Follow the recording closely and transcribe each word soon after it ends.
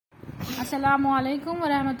Assalamu alaikum wa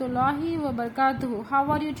rahmatullahi wa barakatuh. How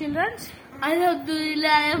are you, children? Alhamdulillah,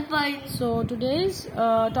 I am fine. So today's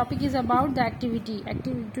topic is about the activity.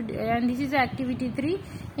 And this is activity 3.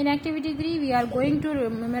 In activity 3, we are going to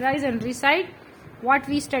memorize and recite what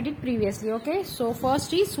we studied previously. Okay. So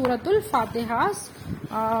first is Suratul Fatihas,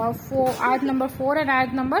 ayat number 4 and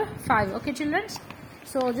ayat number 5. Okay, children.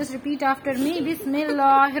 So just repeat after me.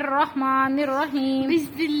 Bismillahirrahmanirrahim.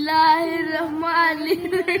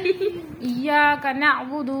 Bismillahirrahmanirrahim. Iyyaka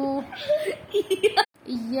na'budu.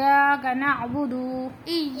 Iyyaka na'budu.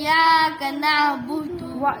 Iyyaka na'budu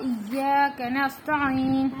Wa iyyaka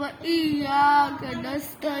nasta'in. wa iyyaka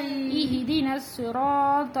nasta'in. Ihdinas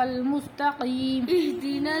siratal mustaqim.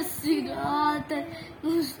 Ihdinas siratal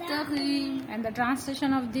mustaqim. And the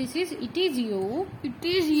translation of this is: it is you It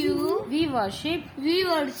is you we worship, we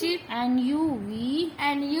worship, and you we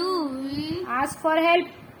and you we ask for help.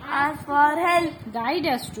 ask for help. Guide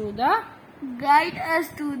us to the Guide us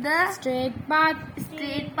to the straight path.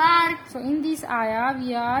 straight path. So in this ayah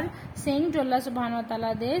we are saying to Allah subhanahu wa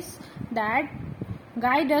ta'ala this, that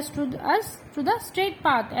guide us to the straight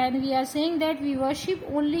path, and we are saying that we worship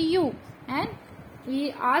only you and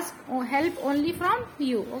we ask help only from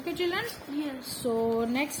you. Okay, children? Yes. So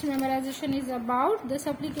next memorization is about the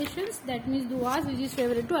supplications, that means du'as which is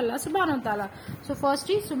favorite to Allah subhanahu wa ta'ala. So first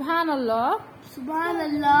is Subhanallah,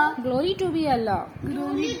 Subhanallah. glory to be Allah,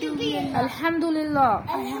 Glory to be Allah. Alhamdulillah,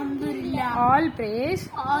 Alhamdulillah. all praise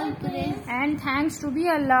All praise and thanks to be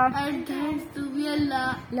Allah, and thanks to be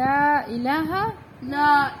Allah. La ilaha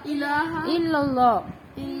La ilaha illallah,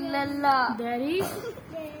 illallah. there is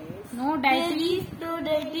no There deity is no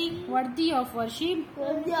deity worthy of worship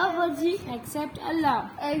worthy of worship except Allah.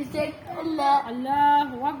 except Allah.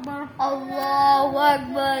 Allahu Akbar. Allahu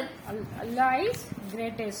Akbar. Allah is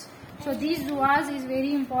greatest. So these du'as is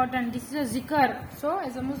very important. This is a zikr. So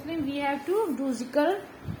as a Muslim we have to do zikr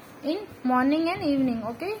in morning and evening.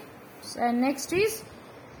 Okay. So next is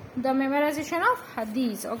the memorization of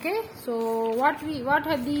hadith. Okay. So what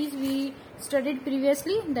hadith we studied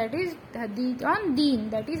previously? That is hadith on deen.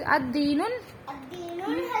 That is ad-deenun.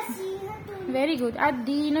 Very good.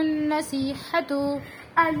 Ad-deenun nasihatu.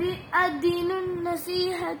 Ad-deenun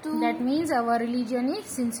nasihatu. That means our religion is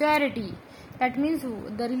sincerity. That means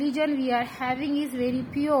the religion we are having is very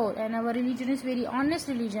pure, and our religion is very honest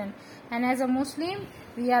religion. And as a Muslim,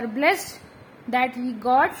 we are blessed that we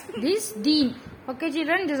got this deen. Okay,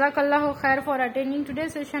 children, Jazakallahu khair for attending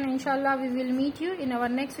today's session. Inshallah, we will meet you in our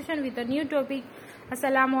next session with a new topic.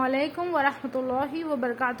 Assalamu alaikum wa rahmatullahi wa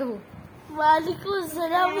barakatuh. Wa alaikum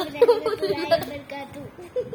assalam wa rahmatullahi wa barakatuh.